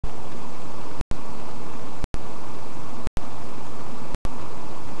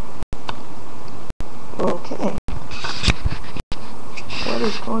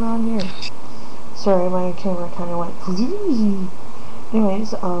Sorry, my camera kind of went.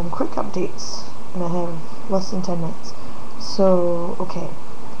 Anyways, quick updates, and I have less than 10 minutes. So, okay.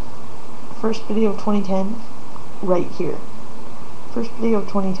 First video of 2010, right here. First video of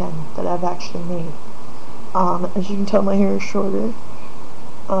 2010 that I've actually made. As you can tell, my hair is shorter.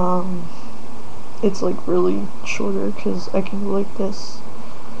 It's like really shorter because I can go like this.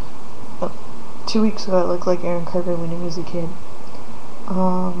 2 weeks ago, I looked like Aaron Carter when he was a kid.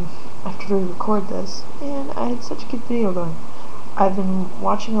 After we record this, and I had such a good video going. I've been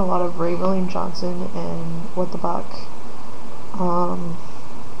watching a lot of Ray William Johnson and What the Buck.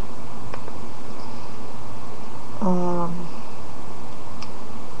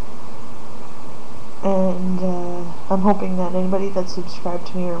 I'm hoping that anybody that's subscribed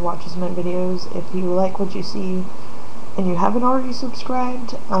to me or watches my videos, if you like what you see and you haven't already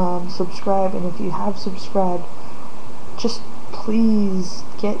subscribed, subscribe, and if you have subscribed, just please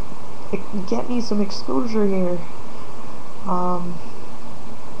get me some exposure here.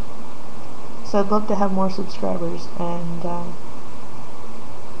 So I'd love to have more subscribers, and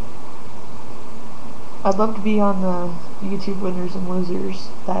I'd love to be on the YouTube Winners and Losers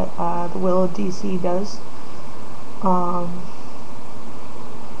that the Will of DC does.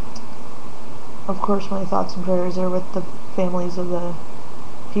 Of course, my thoughts and prayers are with the families of the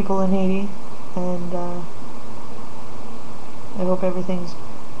people in Haiti, and I hope everything's,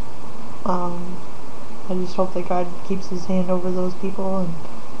 I just hope that God keeps his hand over those people and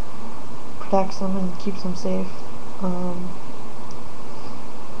protects them and keeps them safe.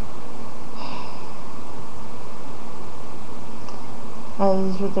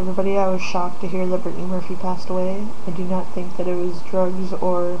 As with everybody, I was shocked to hear that Brittany Murphy passed away. I do not think that it was drugs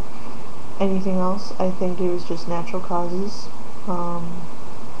or anything else. I think it was just natural causes.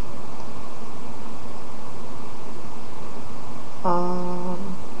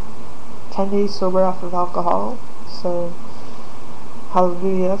 10 days sober off of alcohol, so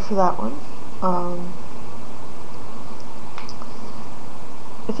hallelujah for that one.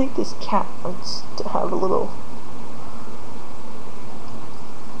 I think this cat wants to have a little.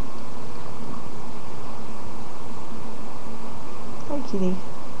 Hi, kitty.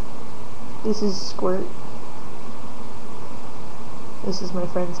 This is Squirt. This is my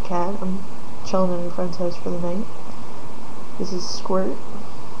friend's cat. I'm chilling at her friend's house for the night. This is Squirt.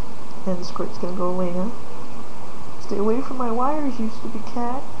 And Squirt's gonna go away now. Stay away from my wires, you stupid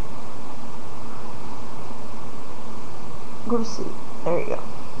cat. Go to sleep. There you go.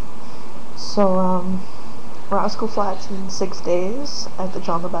 So, Roscoe Flats in 6 days at the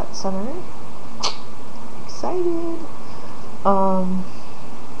John Labatt Center. Excited.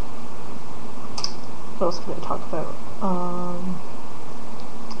 What else can I talk about?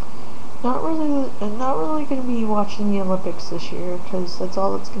 Not really going to be watching the Olympics this year, because that's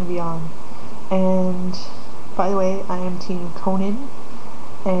all that's going to be on. And, by the way, I am Team Conan,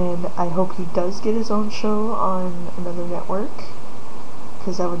 and I hope he does get his own show on another network,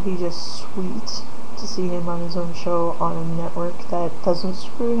 because that would be just sweet to see him on his own show on a network that doesn't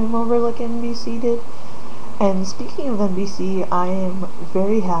screw him over like NBC did. And speaking of NBC, I am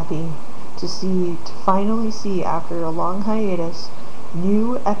very happy to finally see, after a long hiatus,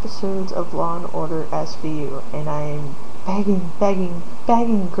 new episodes of Law and Order SVU, and I am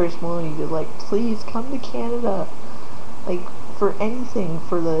begging Chris Maloney to, like, please come to Canada, like, for anything,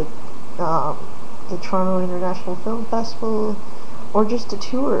 for the Toronto International Film Festival, or just a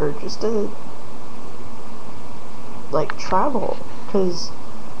tour, just to, like, travel, because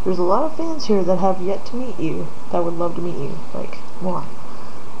there's a lot of fans here that have yet to meet you, that would love to meet you, like, more.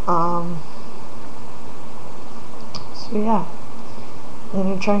 So yeah. I'm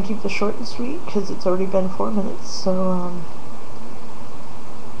going to try and keep this short and sweet, because it's already been 4 minutes, so,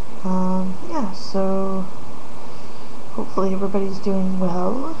 yeah, so, hopefully everybody's doing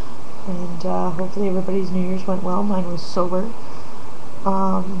well, and, hopefully everybody's New Year's went well. Mine was sober.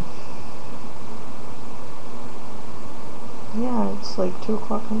 Yeah, it's like 2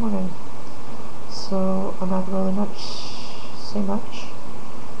 o'clock in the morning, so I'm not going to really say much.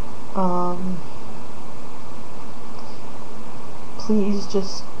 Please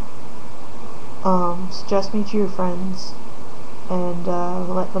just suggest me to your friends, and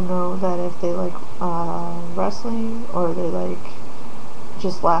let them know that if they like wrestling, or they like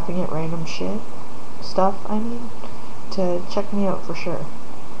just laughing at random stuff, I mean, to check me out for sure.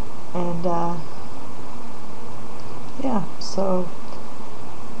 And yeah, so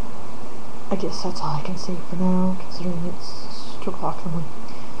I guess that's all I can say for now, considering it's 2 o'clock in the morning.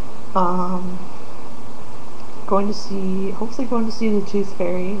 Hopefully going to see The Tooth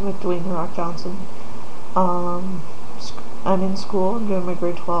Fairy with Dwayne "The Rock" Johnson. I'm in school. I'm doing my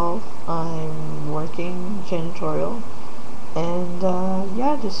grade 12. I'm working janitorial. And,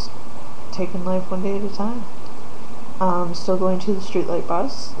 yeah, just taking life one day at a time. Still going to the streetlight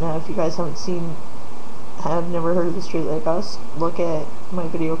bus. Now, if you guys have never heard of the streetlight bus, look at my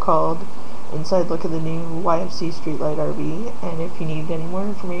video called Inside Look at the New YFC Streetlight RV. And if you need any more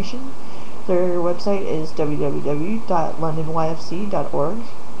information, their website is www.londonyfc.org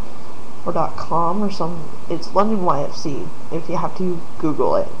or .com or it's London YFC if you have to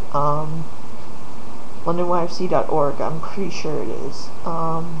Google it. LondonYFC.org, I'm pretty sure it is.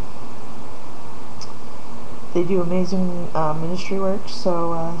 They do amazing ministry work,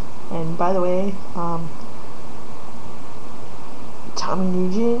 so, and by the way, Tommy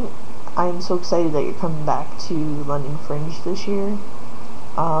Nugent, I'm so excited that you're coming back to London Fringe this year.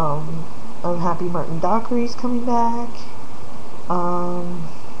 I'm happy Martin Dockery's coming back.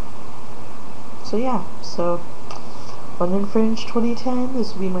 So yeah, so London Fringe 2010,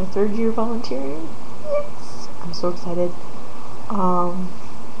 this will be my 3rd year volunteering. Yes! I'm so excited.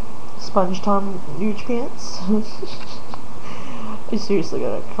 Sponge Tom Nuge Pants. I seriously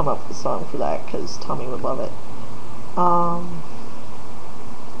gotta come up with a song for that because Tommy would love it.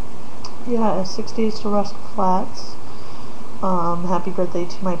 Yeah, 6 days to Rascal Flats. Happy birthday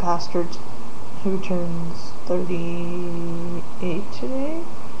to my pastor who turns 38 today.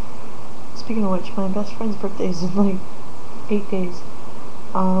 Speaking of which, my best friend's birthday is in like 8 days.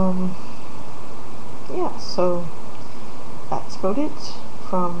 Yeah, so that's about it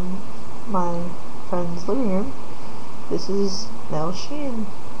from my friend's living room. This is Mel Sheehan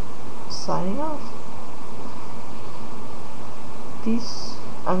signing off. Peace.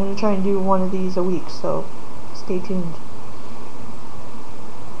 I'm gonna try and do one of these a week, so stay tuned.